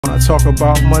When I talk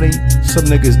about money, some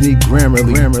niggas need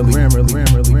Grammarly.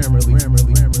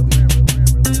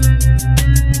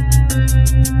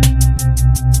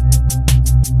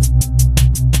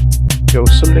 Yo,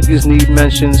 some niggas need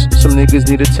mentions, some niggas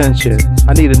need attention.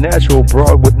 I need a natural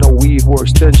broad with no weave or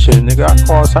extension. Nigga, I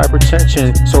cause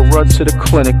hypertension, so run to the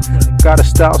clinic. Got a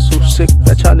style so sick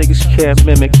that y'all niggas can't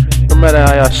mimic. No matter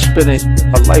how y'all spin it,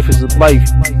 a life is a life.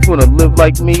 You wanna live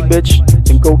like me, bitch?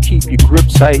 Then go keep your grip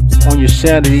tight on your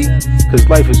sanity, cause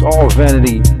life is all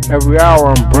vanity. Every hour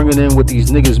I'm bringing in what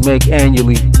these niggas make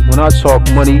annually. When I talk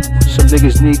money, some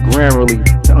niggas need Grammarly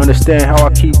to understand how I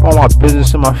keep all my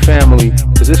business and my family.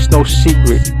 Cause it's no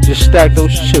secret, just stack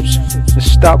those chips and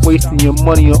stop wasting your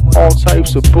money on all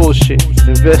types of bullshit.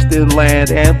 Invest in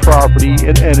land and property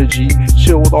and energy.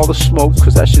 Chill with all the smoke,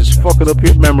 cause that shit's fucking up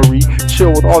your memory.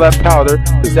 Chill with all that powder,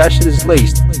 cause that shit is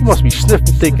laced. You must be sniffing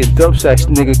thinking dub sacks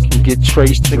nigga can get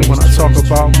traced. Nigga, when I talk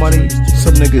about money,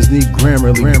 some niggas need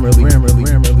Grammarly.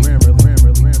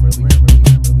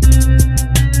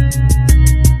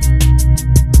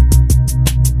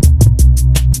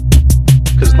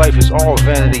 Cause life is all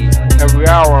vanity. Every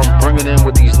hour I'm bringing in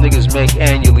what these niggas make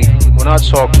annually. When I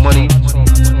talk money,